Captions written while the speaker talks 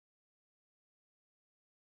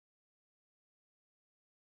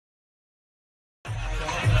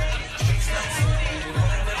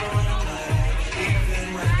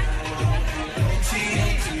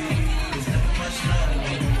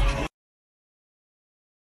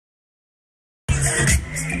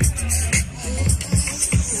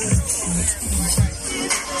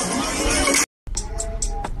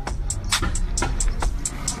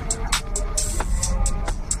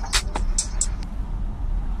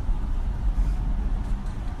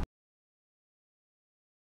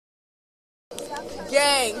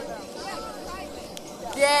Gang!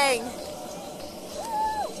 Gang!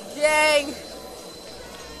 Gang!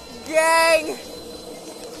 Gang!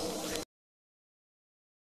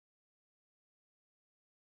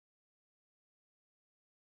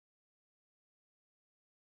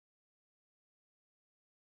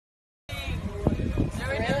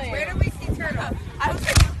 Where do we see Turtle? I was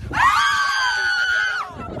like,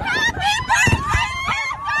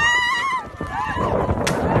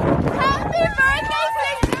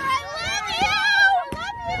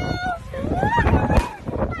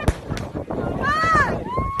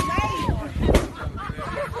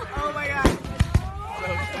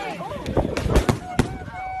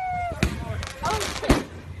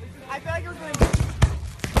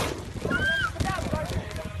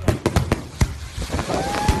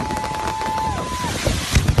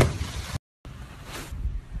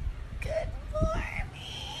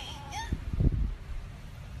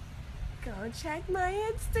 check my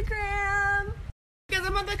Instagram because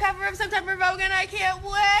I'm on the cover of September Vogue and I can't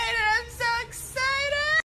wait and I'm so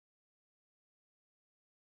excited.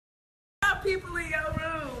 People in your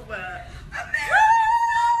room.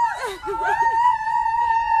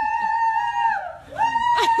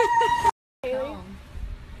 Hailey,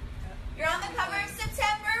 you're on the cover of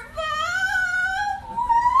September Vogue.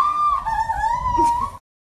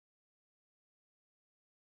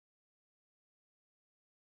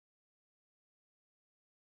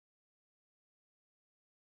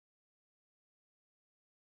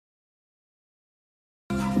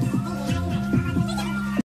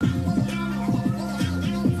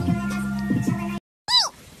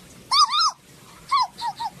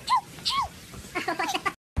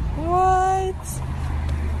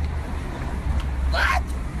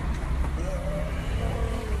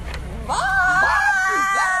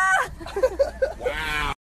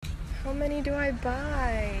 How many do I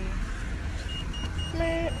buy?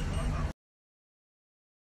 Meh.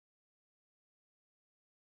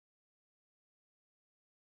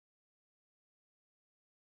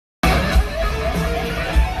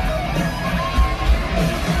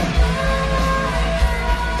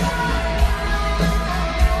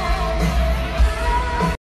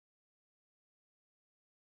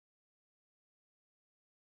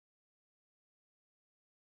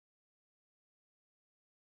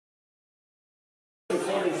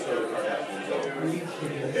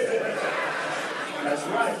 That's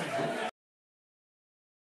right.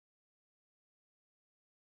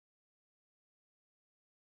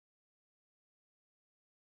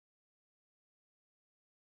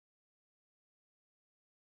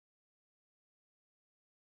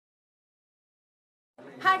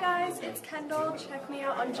 Hi guys, it's Kendall. Check me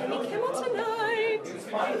out on Jimmy Kimmel tonight.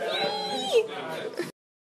 Yay!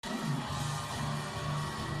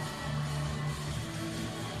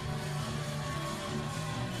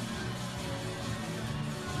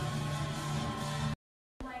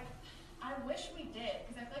 I wish we did,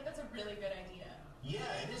 because I feel like that's a really good idea. Yeah,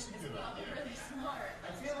 it is a good idea. Really smart.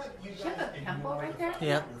 I feel like you have a temple right there?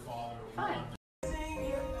 Yep. Fun.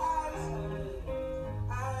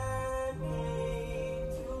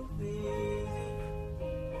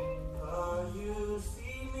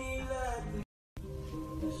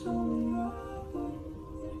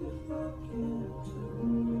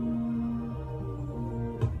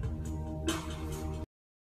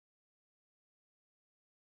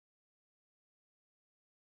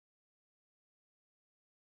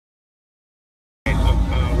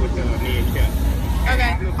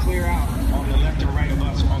 Okay. We'll clear out on the left and right of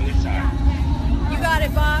us on this side. You got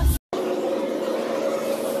it, boss.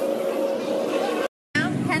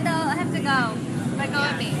 Kendall, I have to go. But go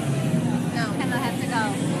with me. No. Kendall has to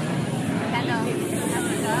go. Kendall has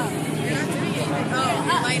to go. You're not doing anything. Oh,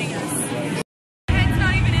 you're lighting us. It's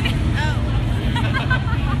not even in it. Oh.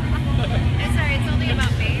 I'm sorry, it's only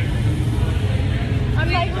about me. I'm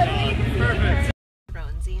like literally perfect.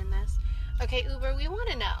 Ronsy in this. Okay, Uber, we want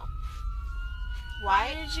to know.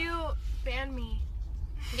 Why did you ban me?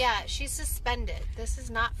 Yeah, she's suspended. This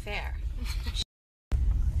is not fair.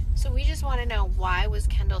 So we just want to know, why was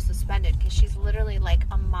Kendall suspended? Because she's literally like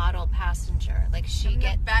a model passenger. Like I'm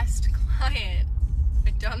the best client.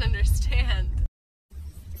 I don't understand.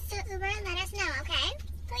 So Uber, let us know, okay?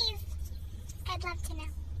 Please. I'd love to know.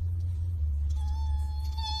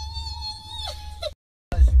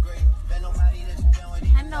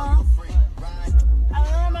 Kendall. I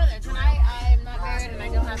don't know about that. Tonight I'm not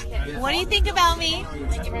think about me.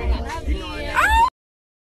 Thank you very much.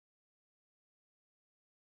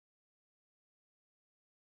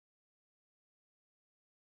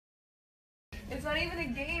 It's not even a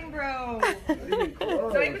game, bro.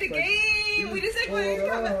 It's not even a game. We just like,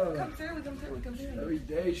 come through.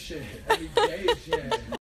 Everyday shit. Everyday shit.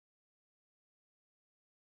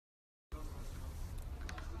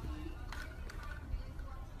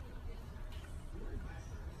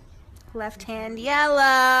 Left hand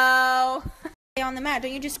yellow. On the mat.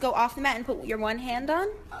 Don't you just go off the mat and put your one hand on?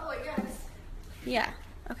 Oh, I guess. Yeah.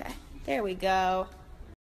 Okay. There we go.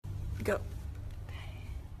 Go.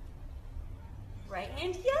 Right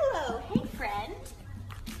hand yellow. Hey, friend.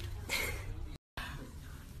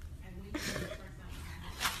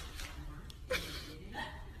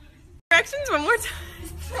 Directions one more time.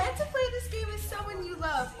 Plan to play this game with someone you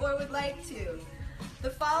love or would like to. The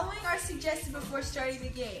following are suggested before starting the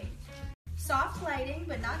game. Soft lighting,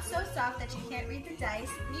 but not so soft that you can't read the dice.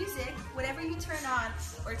 Music, whatever you turn on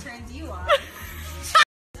or turns you on.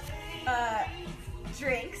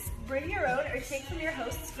 Drinks, bring your own or take from your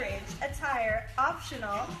host's fridge. Attire,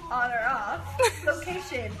 optional, on or off.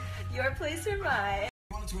 Location, your place or mine.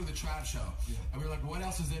 We wanted to go to the trap show, and we were like, what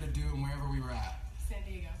else is there to do and wherever we were at?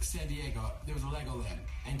 San Diego. There was a Legoland,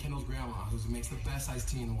 and Kendall's grandma, who makes the best iced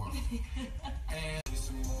tea in the world. And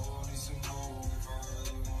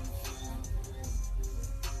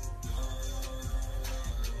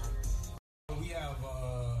we have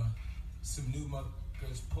some new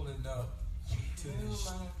muckers pulling up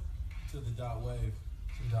to the dot wave.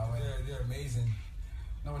 They're amazing.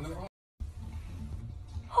 no, another one.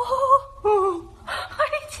 Oh,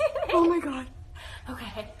 I did it. Oh my god.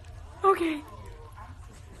 Okay.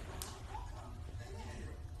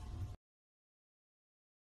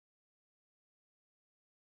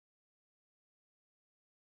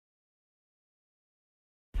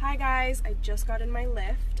 Hi guys, I just got in my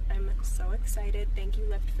Lyft. I'm so excited. Thank you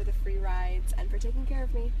Lyft for the free rides and for taking care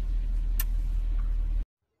of me.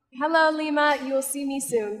 Hello, Lima. You will see me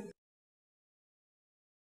soon.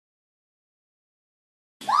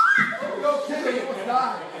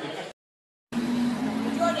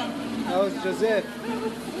 That was Joseph.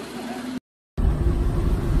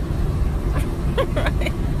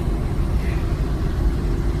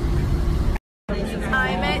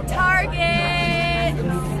 I'm at Target.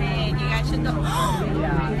 And you guys should know.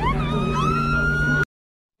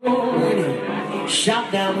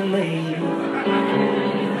 Shot down the lane.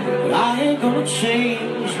 I ain't gonna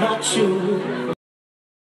change my tune.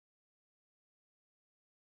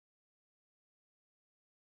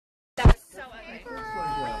 That's so ugly.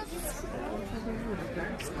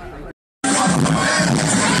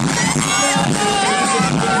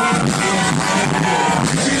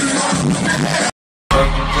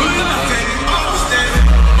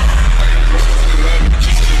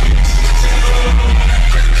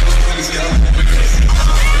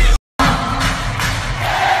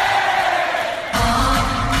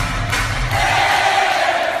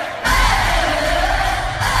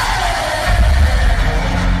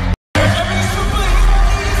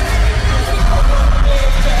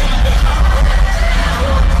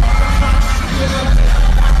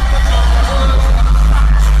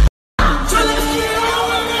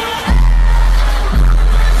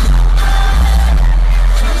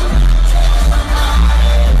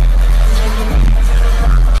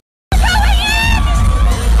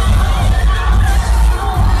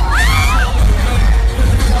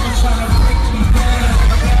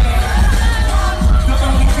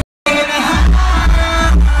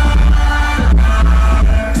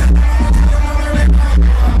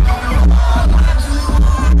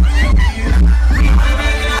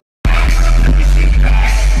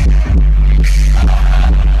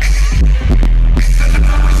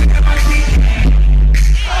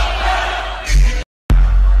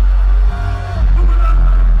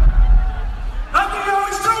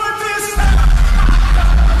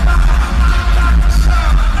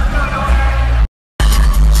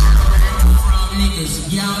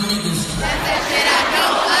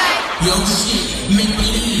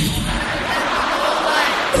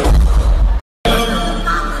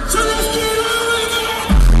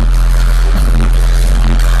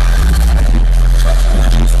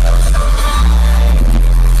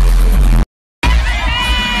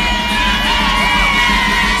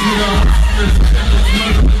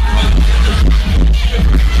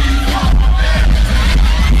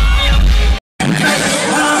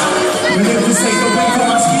 Take away from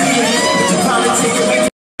my